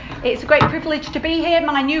It's a great privilege to be here.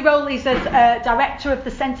 My new role is as Director of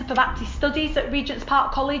the Centre for Baptist Studies at Regent's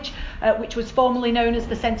Park College, which was formerly known as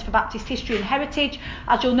the Centre for Baptist History and Heritage.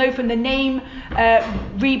 As you'll know from the name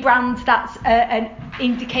rebrand, that's an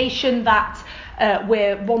indication that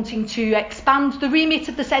we're wanting to expand the remit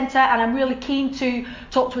of the centre, and I'm really keen to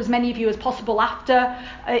talk to as many of you as possible after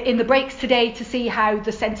in the breaks today to see how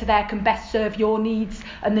the centre there can best serve your needs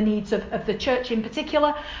and the needs of the church in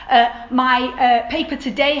particular. My paper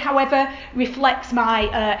today, however, reflects my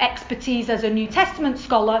expertise as a New Testament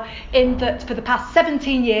scholar in that for the past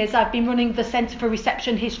 17 years I've been running the Centre for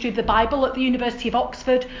Reception History of the Bible at the University of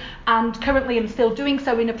Oxford, and currently am still doing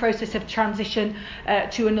so in a process of transition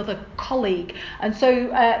to another colleague. And so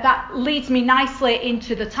that leads me nicely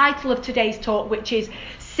into the title of today's talk, which is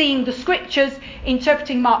Seeing the Scriptures,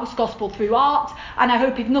 Interpreting Mark's Gospel Through Art. And I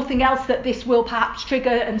hope, if nothing else, that this will perhaps trigger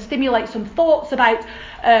and stimulate some thoughts about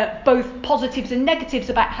both positives and negatives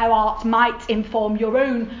about how art might inform your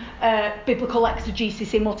own biblical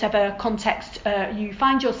exegesis in whatever context you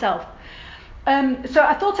find yourself. So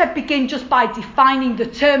I thought I'd begin just by defining the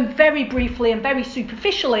term very briefly and very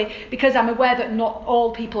superficially, because I'm aware that not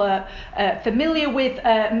all people are familiar with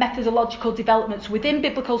methodological developments within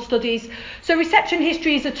biblical studies. So reception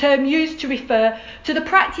history is a term used to refer to the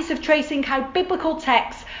practice of tracing how biblical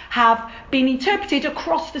texts have been interpreted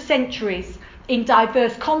across the centuries in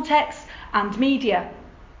diverse contexts and media.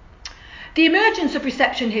 The emergence of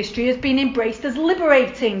reception history has been embraced as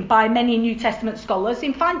liberating by many New Testament scholars,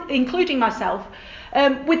 including myself,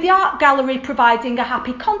 with the art gallery providing a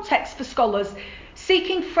happy context for scholars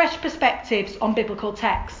seeking fresh perspectives on biblical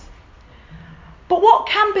texts. But what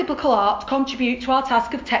can biblical art contribute to our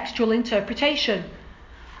task of textual interpretation?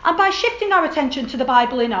 And by shifting our attention to the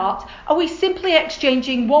Bible in art, are we simply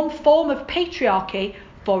exchanging one form of patriarchy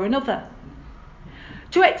for another?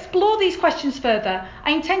 To explore these questions further,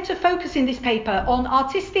 I intend to focus in this paper on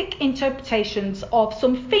artistic interpretations of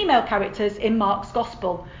some female characters in Mark's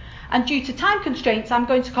Gospel. And due to time constraints, I'm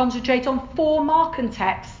going to concentrate on 4 Markan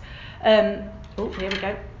texts. Here we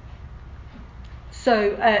go.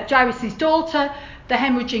 So, Jairus' daughter, the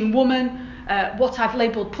hemorrhaging woman, what I've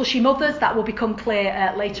labelled pushy mothers, that will become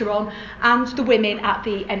clear later on, and the women at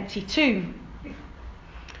the empty tomb.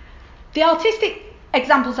 The artistic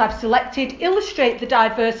examples I've selected illustrate the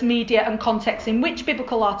diverse media and contexts in which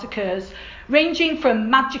biblical art occurs, ranging from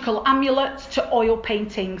magical amulets to oil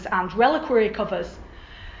paintings and reliquary covers.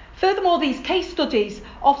 Furthermore, these case studies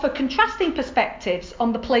offer contrasting perspectives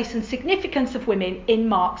on the place and significance of women in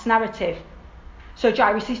Mark's narrative. So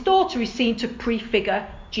Jairus' daughter is seen to prefigure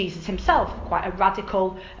Jesus himself, quite a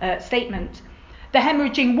radical statement. The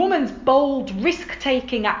hemorrhaging woman's bold,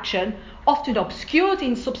 risk-taking action, often obscured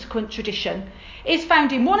in subsequent tradition, is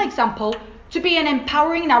found in one example to be an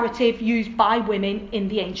empowering narrative used by women in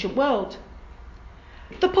the ancient world.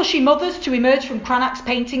 The pushy mothers to emerge from Cranach's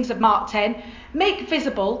paintings of Mark 10 make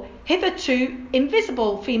visible hitherto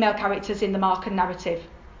invisible female characters in the Markan narrative.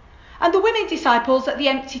 And the women disciples at the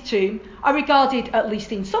empty tomb are regarded, at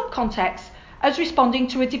least in some contexts, as responding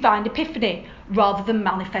to a divine epiphany rather than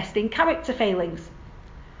manifesting character failings.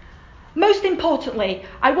 Most importantly,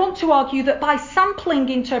 I want to argue that by sampling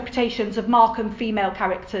interpretations of Markan female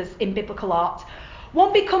characters in biblical art,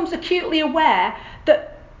 one becomes acutely aware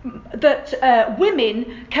that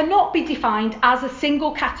women cannot be defined as a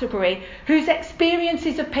single category whose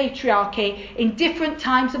experiences of patriarchy in different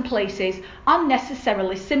times and places are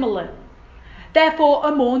necessarily similar. Therefore,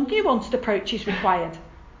 a more nuanced approach is required.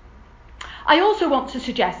 I also want to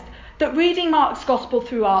suggest that reading Mark's Gospel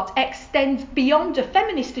through art extends beyond a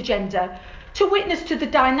feminist agenda to witness to the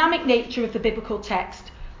dynamic nature of the biblical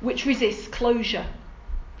text, which resists closure.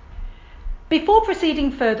 Before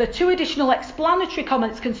proceeding further, 2 additional explanatory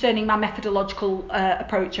comments concerning my methodological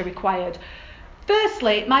approach are required.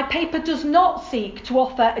 Firstly, my paper does not seek to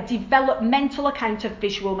offer a developmental account of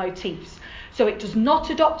visual motifs. So it does not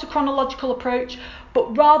adopt a chronological approach,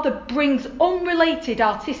 but rather brings unrelated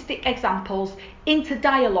artistic examples into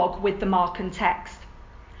dialogue with the Markan text.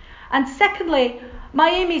 And secondly, my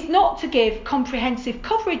aim is not to give comprehensive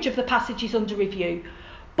coverage of the passages under review,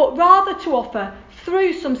 but rather to offer,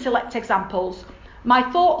 through some select examples, my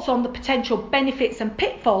thoughts on the potential benefits and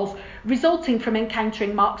pitfalls resulting from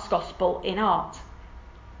encountering Mark's Gospel in art.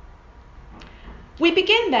 We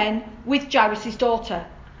begin then with Jairus' daughter,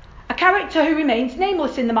 a character who remains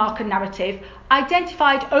nameless in the Markan narrative,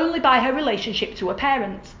 identified only by her relationship to her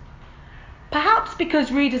parents. Perhaps because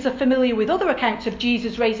readers are familiar with other accounts of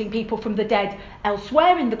Jesus raising people from the dead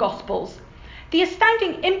elsewhere in the Gospels, the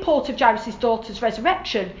astounding import of Jairus' daughter's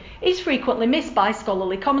resurrection is frequently missed by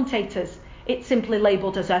scholarly commentators. It's simply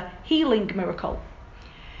labelled as a healing miracle.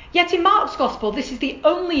 Yet in Mark's Gospel, this is the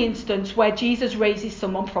only instance where Jesus raises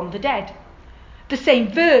someone from the dead. The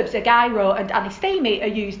same verbs, egeiro and anistemi, are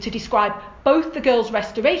used to describe both the girl's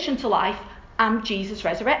restoration to life and Jesus'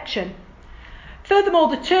 resurrection. Furthermore,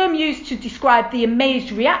 the term used to describe the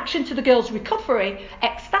amazed reaction to the girl's recovery,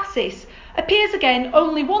 ecstasis, appears again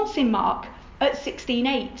only once in Mark at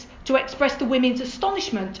 16:8 to express the women's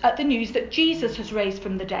astonishment at the news that Jesus has raised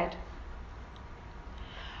from the dead.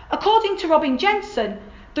 According to Robin Jensen,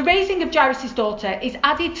 the raising of Jairus' daughter is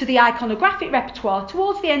added to the iconographic repertoire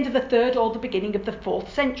towards the end of the 3rd or the beginning of the 4th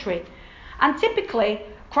century, and typically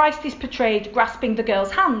Christ is portrayed grasping the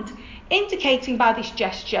girl's hand, indicating by this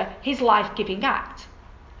gesture his life-giving act.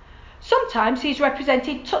 Sometimes he's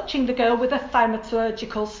represented touching the girl with a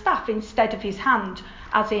thaumaturgical staff instead of his hand,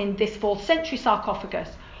 as in this 4th century sarcophagus,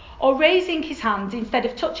 or raising his hand instead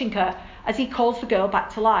of touching her as he calls the girl back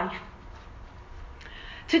to life.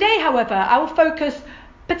 Today, however, I will focus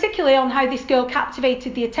particularly on how this girl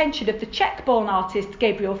captivated the attention of the Czech-born artist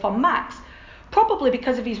Gabriel von Max, probably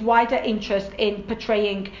because of his wider interest in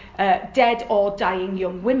portraying dead or dying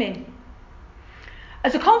young women.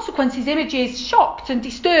 As a consequence, his images shocked and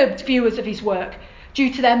disturbed viewers of his work due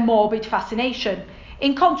to their morbid fascination,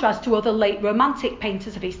 in contrast to other late Romantic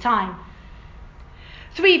painters of his time.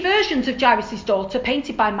 3 versions of Jairus' daughter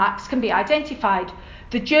painted by Max can be identified.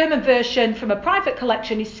 The German version from a private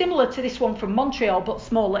collection is similar to this one from Montreal but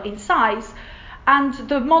smaller in size, and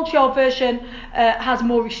the Montreal version has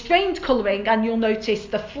more restrained colouring, and you'll notice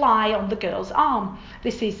the fly on the girl's arm.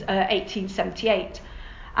 This is 1878.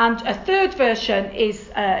 And a 3rd version is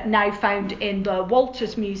now found in the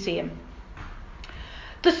Walters Museum.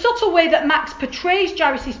 The subtle way that Max portrays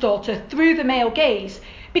Jairus' daughter through the male gaze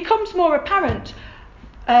becomes more apparent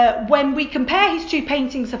when we compare his 2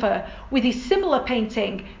 paintings of her with his similar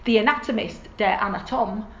painting, The Anatomist, Der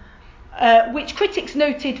Anatom, which critics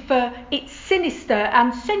noted for its sinister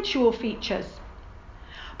and sensual features.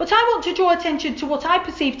 But I want to draw attention to what I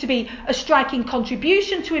perceive to be a striking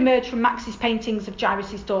contribution to emerge from Max's paintings of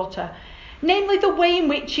Jairus' daughter, namely the way in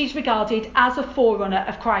which she's regarded as a forerunner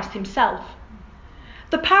of Christ himself.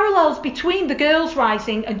 The parallels between the girl's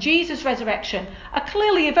rising and Jesus' resurrection are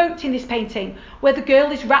clearly evoked in this painting, where the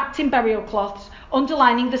girl is wrapped in burial cloths,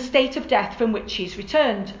 underlining the state of death from which she's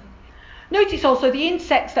returned. Notice also the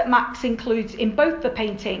insects that Max includes in both the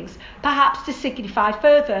paintings, perhaps to signify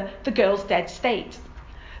further the girl's dead state.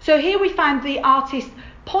 So here we find the artist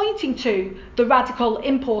pointing to the radical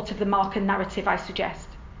import of the Markan narrative, I suggest.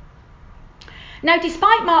 Now,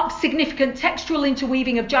 despite Mark's significant textual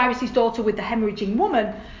interweaving of Jairus' daughter with the hemorrhaging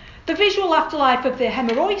woman, the visual afterlife of the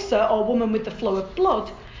hemorrhoisa, or woman with the flow of blood,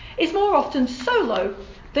 is more often solo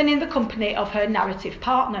than in the company of her narrative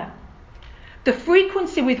partner. The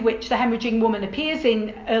frequency with which the hemorrhaging woman appears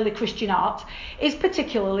in early Christian art is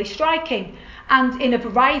particularly striking, and in a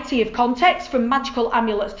variety of contexts, from magical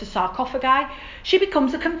amulets to sarcophagi, she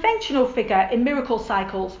becomes a conventional figure in miracle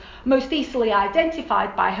cycles, most easily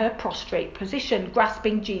identified by her prostrate position,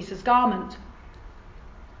 grasping Jesus' garment.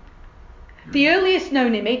 The earliest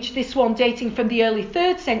known image, this one dating from the early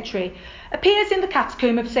 3rd century, appears in the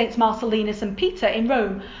catacomb of Saints Marcellinus and Peter in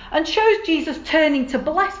Rome, and shows Jesus turning to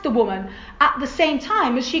bless the woman at the same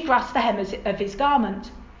time as she grasps the hem of his garment.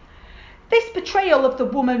 This portrayal of the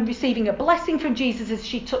woman receiving a blessing from Jesus as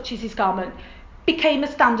she touches his garment became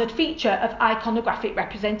a standard feature of iconographic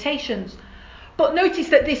representations. But notice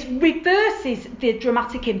that this reverses the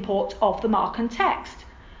dramatic import of the Markan text.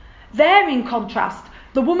 There, in contrast,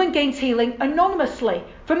 the woman gains healing anonymously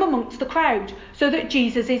from amongst the crowd, so that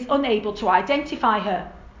Jesus is unable to identify her.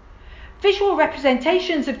 Visual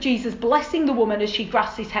representations of Jesus blessing the woman as she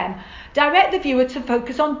grasps his hem direct the viewer to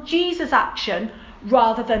focus on Jesus' action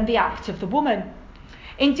rather than the act of the woman.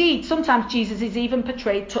 Indeed, sometimes Jesus is even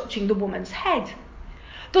portrayed touching the woman's head.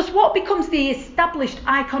 Thus, what becomes the established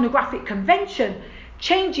iconographic convention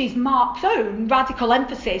changes Mark's own radical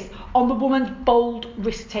emphasis on the woman's bold,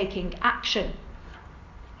 risk-taking action.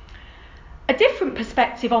 A different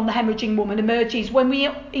perspective on the hemorrhaging woman emerges when we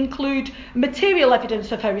include material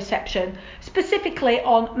evidence of her reception, specifically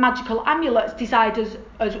on magical amulets designed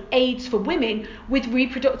as aids for women with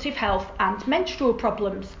reproductive health and menstrual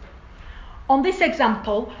problems. On this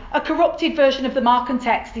example, a corrupted version of the Markan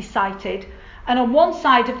text is cited, and on one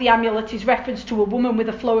side of the amulet is reference to a woman with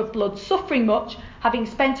a flow of blood suffering much, having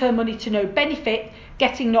spent her money to no benefit,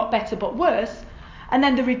 getting not better but worse, and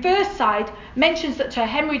then the reverse side mentions that her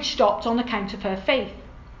hemorrhage stopped on account of her faith.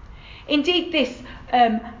 Indeed, this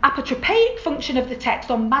apotropaic function of the text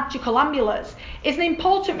on magical amulets is an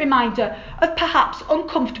important reminder of perhaps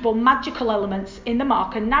uncomfortable magical elements in the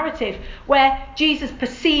Markan narrative, where Jesus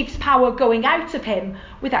perceives power going out of him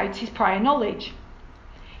without his prior knowledge.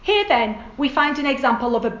 Here then, we find an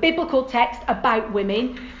example of a biblical text about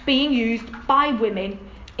women being used by women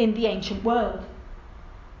in the ancient world.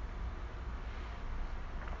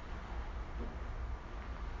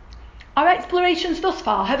 Our explorations thus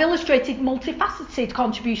far have illustrated multifaceted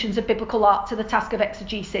contributions of biblical art to the task of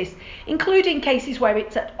exegesis, including cases where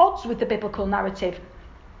it's at odds with the biblical narrative.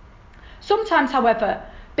 Sometimes, however,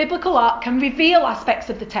 biblical art can reveal aspects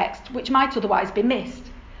of the text which might otherwise be missed.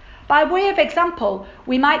 By way of example,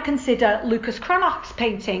 we might consider Lucas Cranach's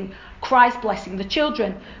painting, Christ Blessing the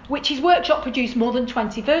Children, which his workshop produced more than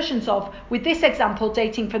 20 versions of, with this example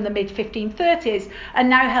dating from the mid-1530s and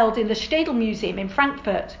now held in the Städel Museum in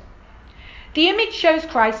Frankfurt. The image shows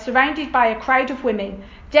Christ surrounded by a crowd of women,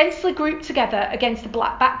 densely grouped together against a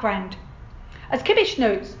black background. As Kibish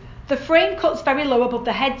notes, the frame cuts very low above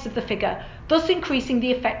the heads of the figure, thus increasing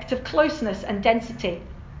the effect of closeness and density.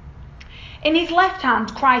 In his left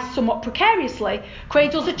hand, Christ somewhat precariously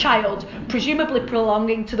cradles a child, presumably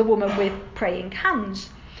belonging to the woman with praying hands.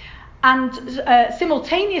 And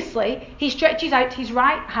simultaneously, he stretches out his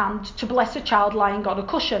right hand to bless a child lying on a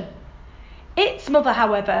cushion. Its mother,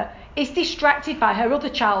 however, is distracted by her other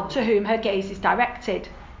child to whom her gaze is directed.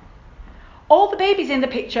 All the babies in the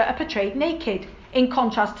picture are portrayed naked, in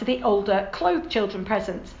contrast to the older, clothed children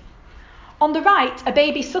present. On the right, a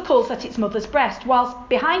baby suckles at its mother's breast, whilst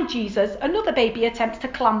behind Jesus, another baby attempts to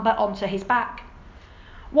clamber onto his back.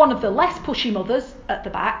 One of the less pushy mothers, at the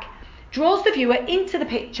back, draws the viewer into the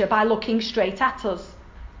picture by looking straight at us.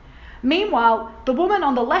 Meanwhile, the woman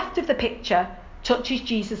on the left of the picture touches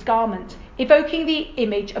Jesus' garment, evoking the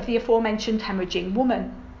image of the aforementioned hemorrhaging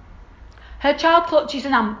woman. Her child clutches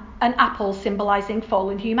an apple symbolising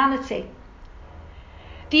fallen humanity.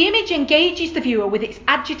 The image engages the viewer with its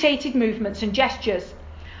agitated movements and gestures.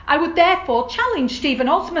 I would therefore challenge Stephen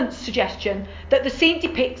Osmond's suggestion that the scene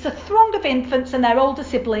depicts a throng of infants and their older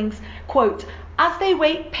siblings, quote, as they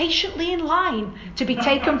wait patiently in line to be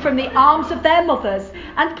taken from the arms of their mothers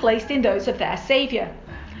and placed in those of their saviour.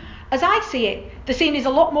 As I see it, the scene is a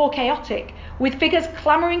lot more chaotic, with figures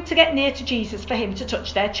clamouring to get near to Jesus for him to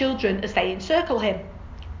touch their children as they encircle him.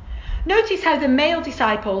 Notice how the male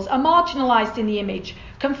disciples are marginalised in the image,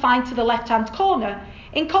 confined to the left-hand corner,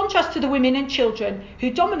 in contrast to the women and children who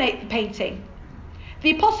dominate the painting.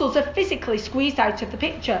 The apostles are physically squeezed out of the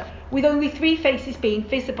picture, with only 3 faces being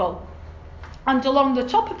visible. And along the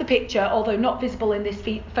top of the picture, although not visible in this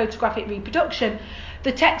photographic reproduction,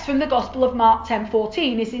 the text from the Gospel of Mark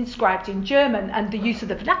 10:14 is inscribed in German, and the use of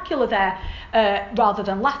the vernacular there rather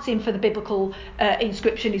than Latin for the biblical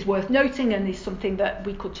inscription is worth noting, and is something that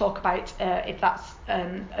we could talk about if that's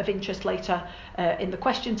of interest later in the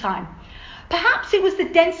question time. Perhaps it was the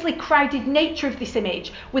densely crowded nature of this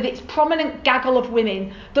image, with its prominent gaggle of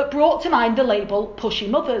women, that brought to mind the label pushy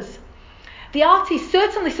mothers. The artist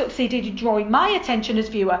certainly succeeded in drawing my attention as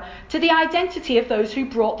viewer to the identity of those who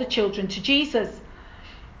brought the children to Jesus.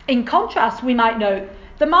 In contrast, we might note,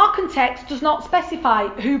 the Markan text does not specify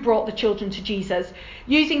who brought the children to Jesus,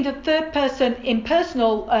 using the third person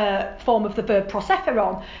impersonal form of the verb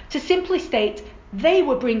prosepheron to simply state they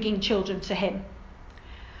were bringing children to him.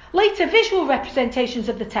 Later visual representations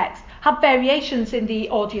of the text have variations in the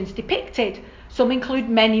audience depicted. Some include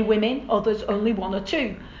many women, others only 1 or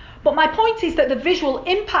 2. But my point is that the visual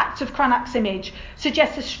impact of Cranach's image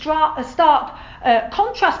suggests a stark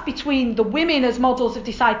contrast between the women as models of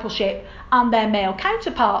discipleship and their male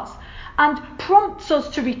counterparts, and prompts us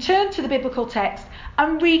to return to the biblical text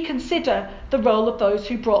and reconsider the role of those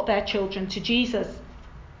who brought their children to Jesus.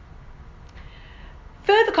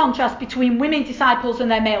 Further contrast between women disciples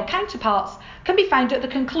and their male counterparts can be found at the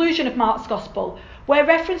conclusion of Mark's Gospel, where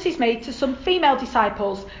reference is made to some female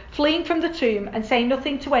disciples fleeing from the tomb and saying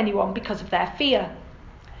nothing to anyone because of their fear.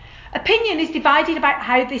 Opinion is divided about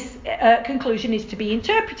how this conclusion is to be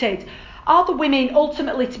interpreted. Are the women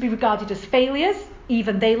ultimately to be regarded as failures,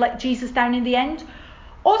 even they let Jesus down in the end,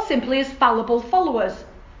 or simply as fallible followers,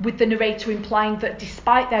 with the narrator implying that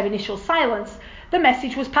despite their initial silence, the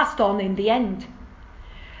message was passed on in the end?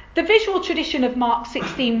 The visual tradition of Mark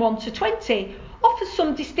 16:1-20 offers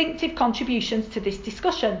some distinctive contributions to this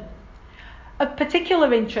discussion. Of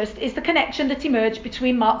particular interest is the connection that emerged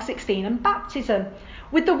between Mark 16 and baptism,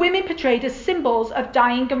 with the women portrayed as symbols of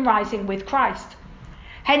dying and rising with Christ.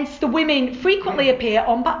 Hence, the women frequently appear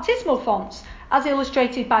on baptismal fonts, as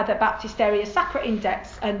illustrated by the Baptisteria Sacra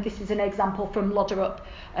Index, and this is an example from Lodderup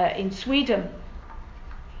in Sweden.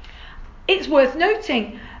 It's worth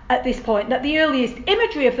noting at this point that the earliest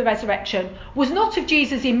imagery of the resurrection was not of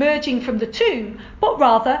Jesus emerging from the tomb, but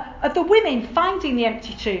rather of the women finding the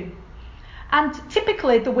empty tomb. And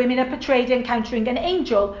typically the women are portrayed encountering an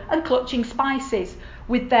angel and clutching spices,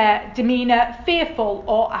 with their demeanour fearful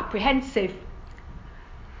or apprehensive.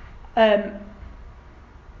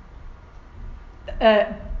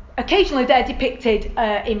 Occasionally they're depicted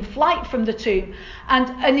in flight from the tomb, and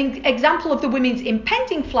an example of the women's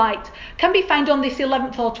impending flight can be found on this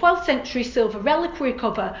 11th or 12th century silver reliquary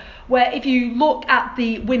cover, where if you look at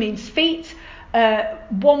the women's feet,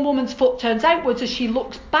 one woman's foot turns outwards as she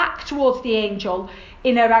looks back towards the angel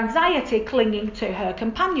in her anxiety, clinging to her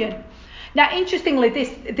companion. Now, interestingly,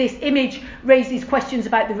 this image raises questions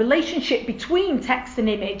about the relationship between text and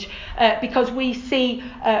image, because we see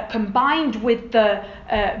combined with the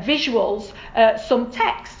visuals some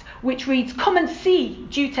text which reads, "Come and see,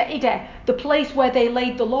 Juta Ide, the place where they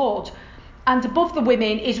laid the Lord." And above the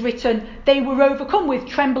women is written, "They were overcome with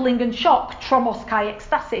trembling and shock, tromos kai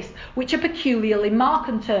ecstasis," which are peculiarly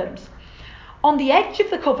Markan terms. On the edge of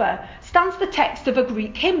the cover stands the text of a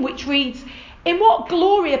Greek hymn which reads, "In what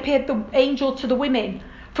glory appeared the angel to the women?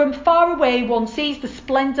 From far away one sees the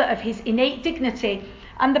splendour of his innate dignity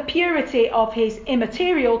and the purity of his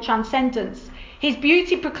immaterial transcendence. His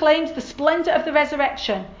beauty proclaims the splendour of the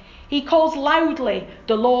resurrection. He calls loudly,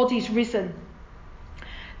 'The Lord is risen.'"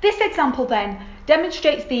 This example then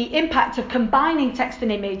demonstrates the impact of combining text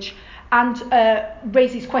and image, and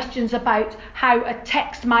raises questions about how a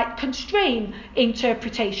text might constrain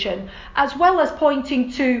interpretation, as well as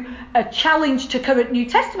pointing to a challenge to current New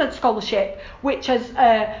Testament scholarship, which has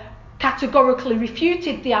categorically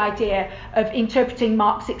refuted the idea of interpreting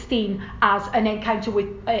Mark 16 as an encounter with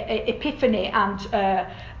Epiphany and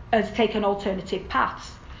has taken alternative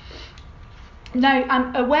paths. Now,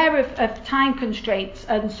 I'm aware of time constraints,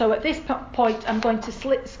 and so at this point I'm going to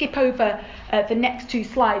skip over the next two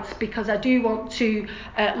slides, because I do want to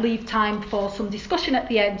leave time for some discussion at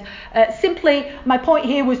the end. Simply, my point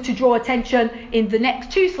here was to draw attention in the next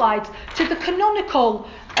two slides to the canonical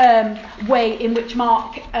way in which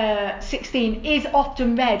Mark 16 is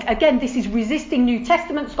often read. Again, this is resisting New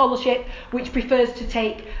Testament scholarship, which prefers to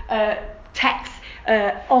take texts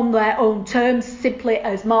on their own terms, simply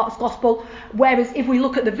as Mark's Gospel, whereas if we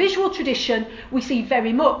look at the visual tradition, we see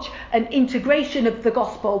very much an integration of the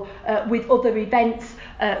Gospel with other events,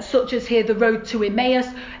 such as here the road to Emmaus,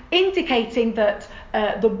 indicating that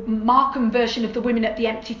the Markan version of the women at the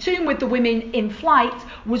empty tomb with the women in flight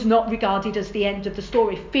was not regarded as the end of the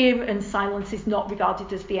story. Fear and silence is not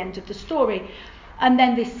regarded as the end of the story. And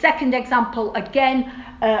then this second example, again,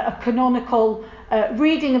 a canonical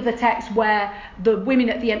reading of the text where the women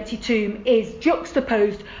at the empty tomb is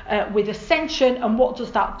juxtaposed with ascension, and what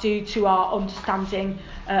does that do to our understanding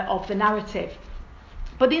of the narrative.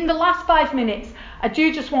 But in the last 5 minutes, I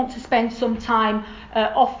do just want to spend some time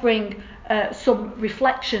offering some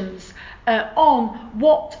reflections on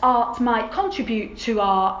what art might contribute to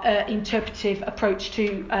our interpretive approach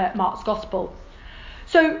to Mark's Gospel.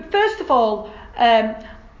 So first of all,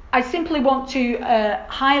 I simply want to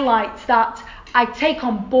highlight that I take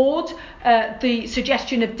on board the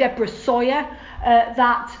suggestion of Deborah Sawyer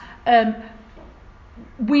that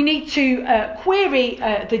we need to query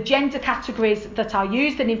the gender categories that are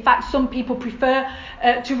used, and in fact some people prefer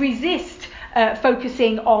to resist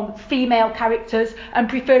focusing on female characters and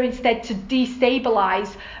prefer instead to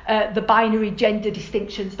destabilise the binary gender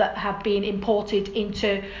distinctions that have been imported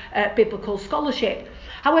into biblical scholarship.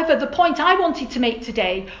 However, the point I wanted to make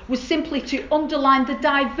today was simply to underline the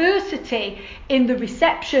diversity in the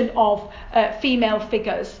reception of female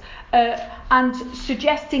figures, and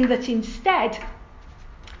suggesting that instead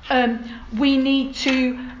we need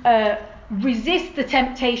to resist the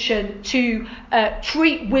temptation to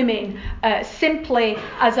treat women simply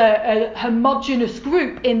as a homogenous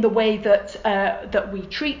group in the way that we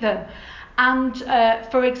treat them. And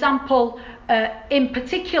for example, in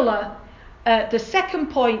particular, the second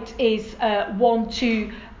point is one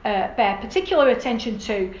to bear particular attention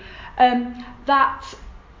to, that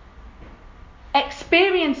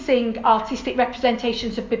experiencing artistic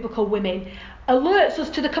representations of biblical women alerts us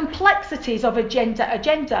to the complexities of a gender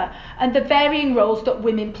agenda and the varying roles that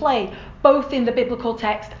women play, both in the biblical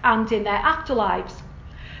text and in their afterlives.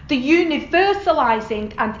 The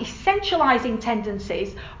universalising and essentialising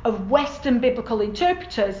tendencies of Western biblical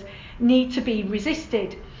interpreters need to be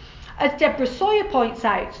resisted. As Deborah Sawyer points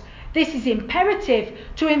out, this is imperative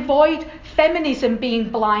to avoid feminism being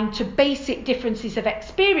blind to basic differences of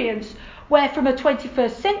experience, where from a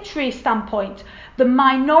 21st century standpoint, the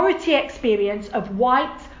minority experience of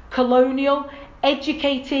white, colonial,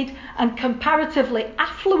 educated and comparatively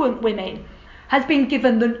affluent women has been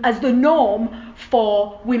given as the norm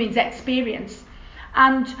for women's experience.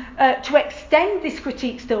 And to extend this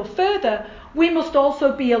critique still further, we must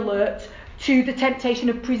also be alert to the temptation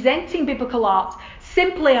of presenting biblical art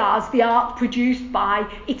simply as the art produced by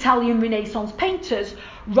Italian Renaissance painters,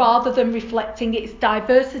 rather than reflecting its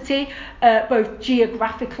diversity, both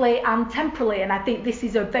geographically and temporally. And I think this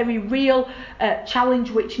is a very real challenge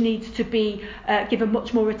which needs to be given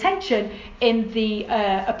much more attention in the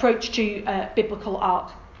approach to biblical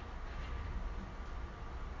art.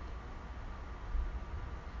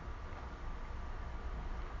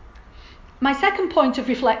 My second point of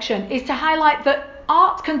reflection is to highlight that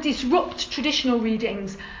art can disrupt traditional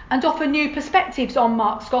readings and offer new perspectives on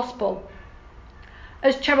Mark's Gospel.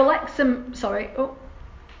 As Cheryl Exum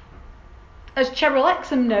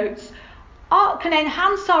notes, art can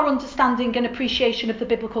enhance our understanding and appreciation of the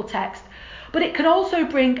biblical text, but it can also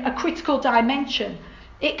bring a critical dimension.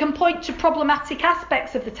 It can point to problematic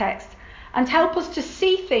aspects of the text and help us to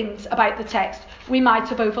see things about the text we might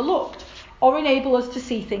have overlooked, or enable us to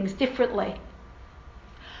see things differently.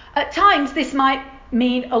 At times, this might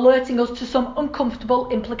mean alerting us to some uncomfortable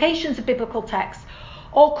implications of biblical text,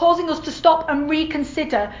 or causing us to stop and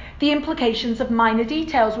reconsider the implications of minor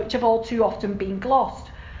details which have all too often been glossed.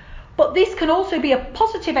 But this can also be a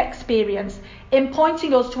positive experience in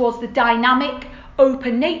pointing us towards the dynamic,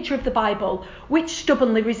 open nature of the Bible, which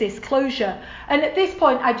stubbornly resists closure. And at this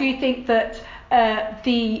point, I do think that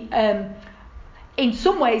in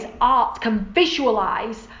some ways, art can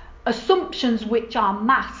visualise assumptions which are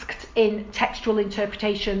masked in textual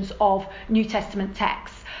interpretations of New Testament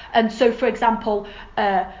texts. And so, for example,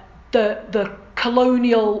 the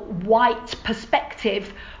colonial white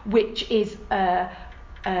perspective, which is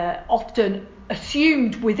often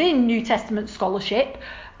assumed within New Testament scholarship,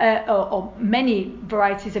 or many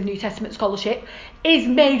varieties of New Testament scholarship, is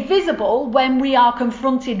made visible when we are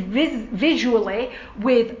confronted visually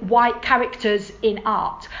with white characters in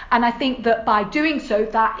art. And I think that by doing so,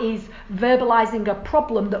 that is verbalising a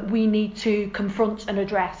problem that we need to confront and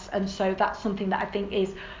address. And so that's something that I think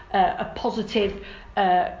is a positive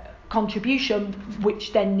contribution,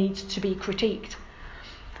 which then needs to be critiqued.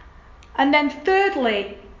 And then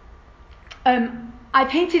thirdly, I've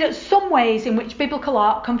hinted at some ways in which biblical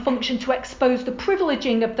art can function to expose the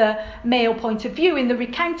privileging of the male point of view in the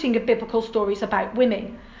recounting of biblical stories about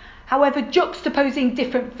women. However, juxtaposing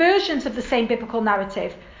different versions of the same biblical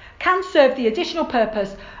narrative can serve the additional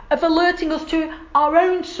purpose of alerting us to our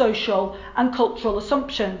own social and cultural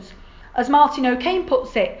assumptions. As Martin O'Kane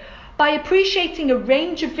puts it, by appreciating a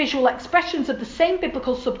range of visual expressions of the same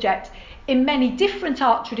biblical subject in many different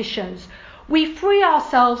art traditions, we free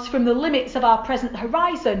ourselves from the limits of our present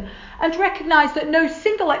horizon and recognise that no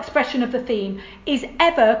single expression of the theme is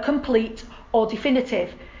ever complete or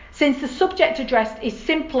definitive, since the subject addressed is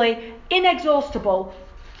simply inexhaustible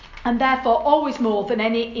and therefore always more than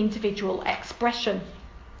any individual expression.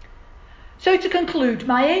 So to conclude,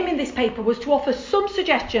 my aim in this paper was to offer some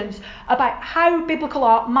suggestions about how biblical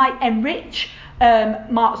art might enrich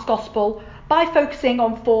Mark's Gospel by focusing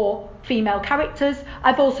on 4 female characters.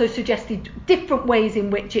 I've also suggested different ways in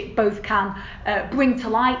which it both can bring to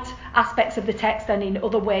light aspects of the text and in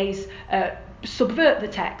other ways subvert the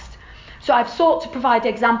text. So I've sought to provide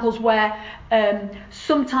examples where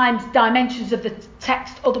sometimes dimensions of the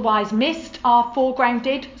text otherwise missed are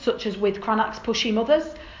foregrounded, such as with Cranach's Pushy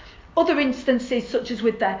Mothers. Other instances, such as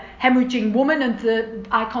with the hemorrhaging woman and the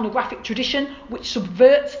iconographic tradition, which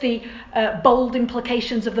subverts the bold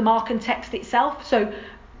implications of the Markan text itself, so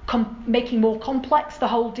making more complex the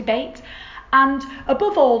whole debate. And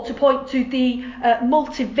above all, to point to the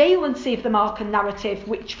multivalency of the Markan narrative,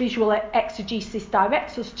 which visual exegesis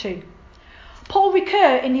directs us to. Paul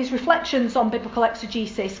Ricoeur, in his reflections on biblical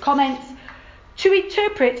exegesis, comments, "To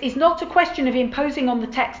interpret is not a question of imposing on the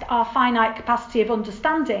text our finite capacity of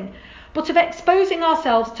understanding, but of exposing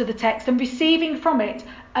ourselves to the text and receiving from it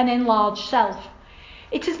an enlarged self.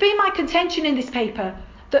 It has been my contention in this paper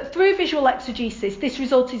that through visual exegesis this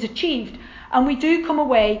result is achieved, and we do come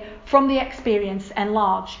away from the experience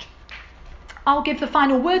enlarged." I'll give the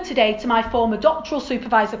final word today to my former doctoral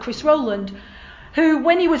supervisor, Chris Rowland, who,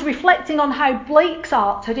 when he was reflecting on how Blake's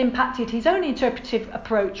art had impacted his own interpretive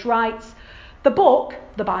approach, writes, "The book,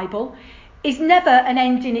 the Bible, is never an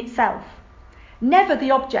end in itself, never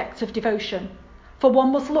the object of devotion, for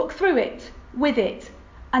one must look through it, with it,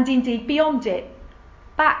 and indeed beyond it,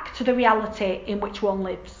 back to the reality in which one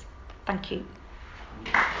lives." Thank you.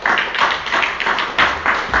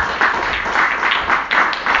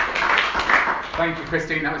 Thank you,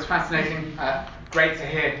 Christine. That was fascinating. Great to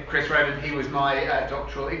hear Chris Rowland. He was my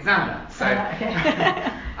doctoral examiner. So,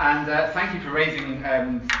 and thank you for raising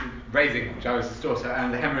Jairus' daughter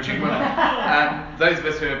and the hemorrhaging woman. Those of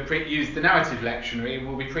us who have used the narrative lectionary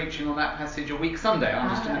will be preaching on that passage a week Sunday. I'm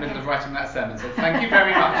just in the middle of writing that sermon. So thank you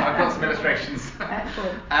very much. I've got some illustrations.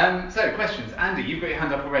 Excellent. So questions. Andy, you've got your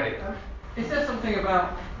hand up already. Is there something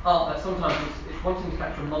about art that sometimes it's wanting to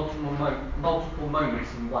capture multiple moments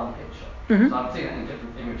in one picture? Mm-hmm. So I've seen that in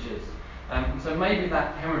different images. So maybe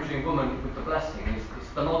that hemorrhaging woman with the blessing is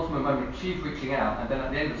the ultimate moment. She's reaching out, and then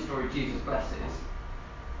at the end of the story, Jesus blesses.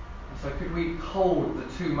 And so could we hold the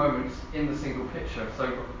two moments in the single picture?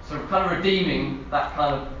 So kind of redeeming that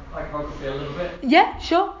kind of iconography a little bit? Yeah,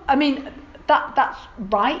 sure. I mean, that's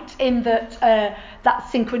right in that that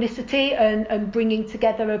synchronicity and bringing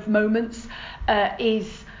together of moments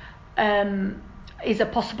is a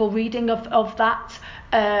possible reading of that.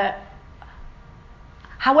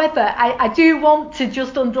 However, I do want to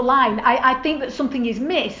just underline, I think that something is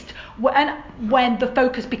missed when the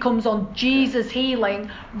focus becomes on Jesus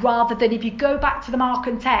healing rather than, if you go back to the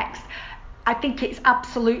Markan text, I think it's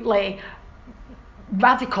absolutely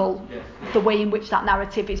radical the way in which that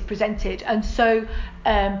narrative is presented. And so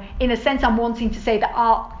in a sense I'm wanting to say that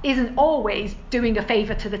art isn't always doing a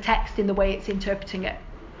favour to the text in the way it's interpreting it.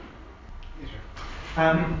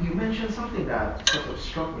 You mentioned something that sort of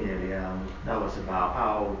struck me earlier, that was about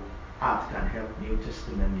how art can help New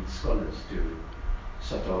Testament scholars to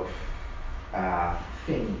sort of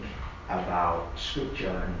think about scripture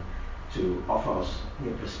and to offer us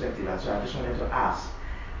new perspective. And so I just wanted to ask,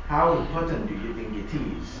 how important do you think it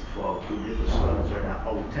is for biblical scholars, whether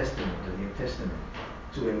Old Testament or New Testament,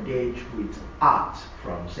 to engage with art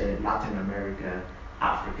from, say, Latin America,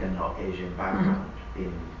 African or Asian background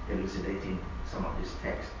in elucidating some of this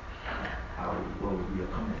text? What would be your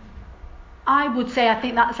comment? I would say I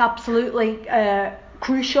think that's absolutely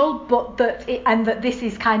crucial, but that this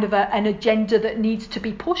is kind of an agenda that needs to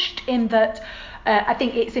be pushed, in that I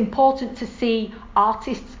think it's important to see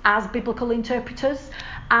artists as biblical interpreters,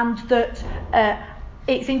 and that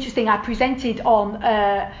it's interesting, I presented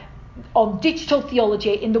on digital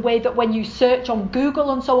theology in the way that when you search on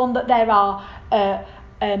Google and so on, that there are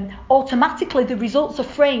automatically the results are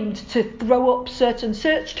framed to throw up certain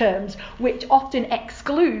search terms which often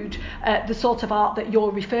exclude the sort of art that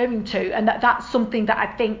you're referring to, and that's something that I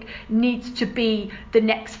think needs to be the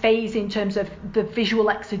next phase in terms of the visual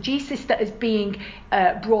exegesis that is being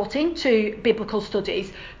brought into biblical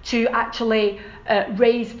studies, to actually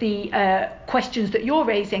raise the questions that you're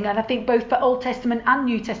raising. And I think both for Old Testament and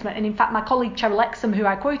New Testament, and in fact my colleague Cheryl Exum, who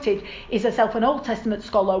I quoted, is herself an Old Testament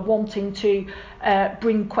scholar wanting to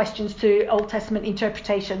bring questions to Old Testament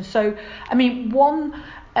interpretation. So, I mean, one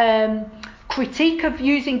critique of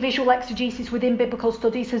using visual exegesis within biblical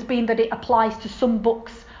studies has been that it applies to some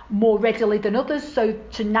books more readily than others, so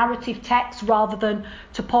to narrative texts rather than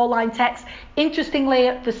to Pauline texts. Interestingly,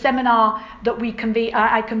 at the seminar that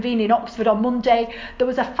I convened in Oxford on Monday, there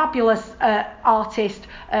was a fabulous artist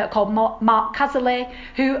called Mark Cazalet,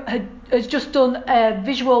 who has just done a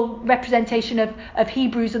visual representation of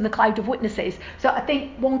Hebrews and the cloud of witnesses. So I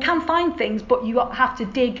think one can find things, but you have to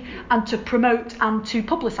dig and to promote and to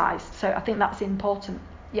publicise. So I think that's important.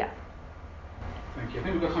 Yeah. Thank you. I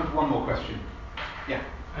think we've got time for one more question. Yeah.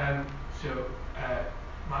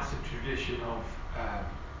 Massive tradition of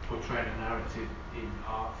portraying a narrative in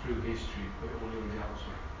art through history, but it all results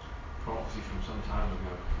from obviously from some time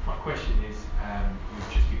ago. My question is,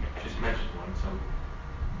 you just mentioned one, so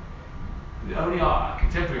the only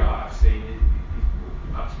contemporary art I've seen is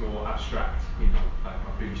perhaps more abstract, like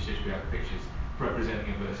my previous history had pictures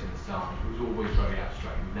representing a verse in the Psalms. It was always very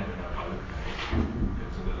abstract, you never know by looking at it. There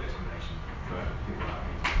was a little explanation for people like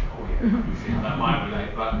me. Oh yeah, we see how that might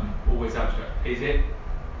relate, but always abstract. Is it?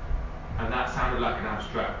 And that sounded like an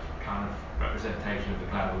abstract kind of representation of the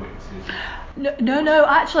cloud of witnesses. No,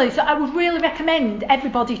 actually. So I would really recommend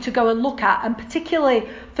everybody to go and look at, and particularly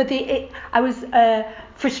for I was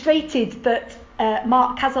frustrated that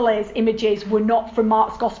Mark Cazalet's images were not from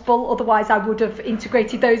Mark's Gospel, otherwise I would have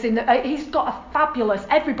integrated those in. He's got a fabulous,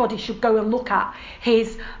 everybody should go and look at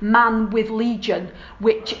his Man with Legion,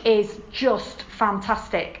 which is just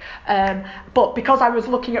fantastic. But because I was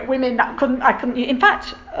looking at women, I couldn't. In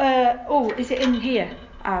fact, is it in here?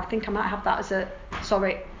 I think I might have that as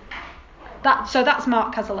sorry. So that's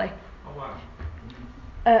Mark Cazalet. Oh wow.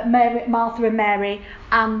 Martha and Mary,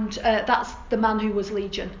 and that's the Man Who Was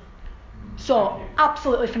Legion. So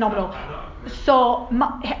absolutely phenomenal. So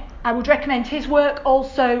I would recommend his work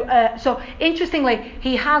also. So interestingly,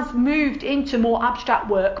 he has moved into more abstract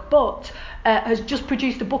work, but has just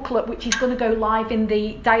produced a booklet which is going to go live in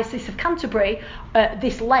the Diocese of Canterbury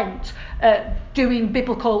this Lent, doing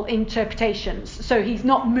biblical interpretations. So he's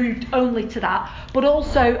not moved only to that, but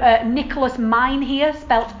also Nicholas Mynheer,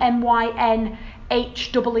 spelt Mynheer,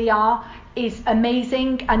 is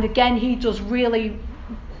amazing, and again he does really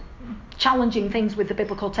challenging things with the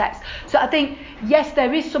biblical text. So I think, yes,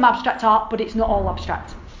 there is some abstract art, but it's not all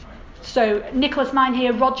abstract. So Nicholas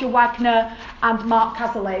Mynheer, Roger Wagner and Mark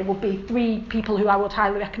Cazalet would be 3 people who I would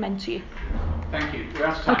highly recommend to you. Thank you. We're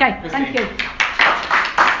out of time. Okay, Christine. thank you.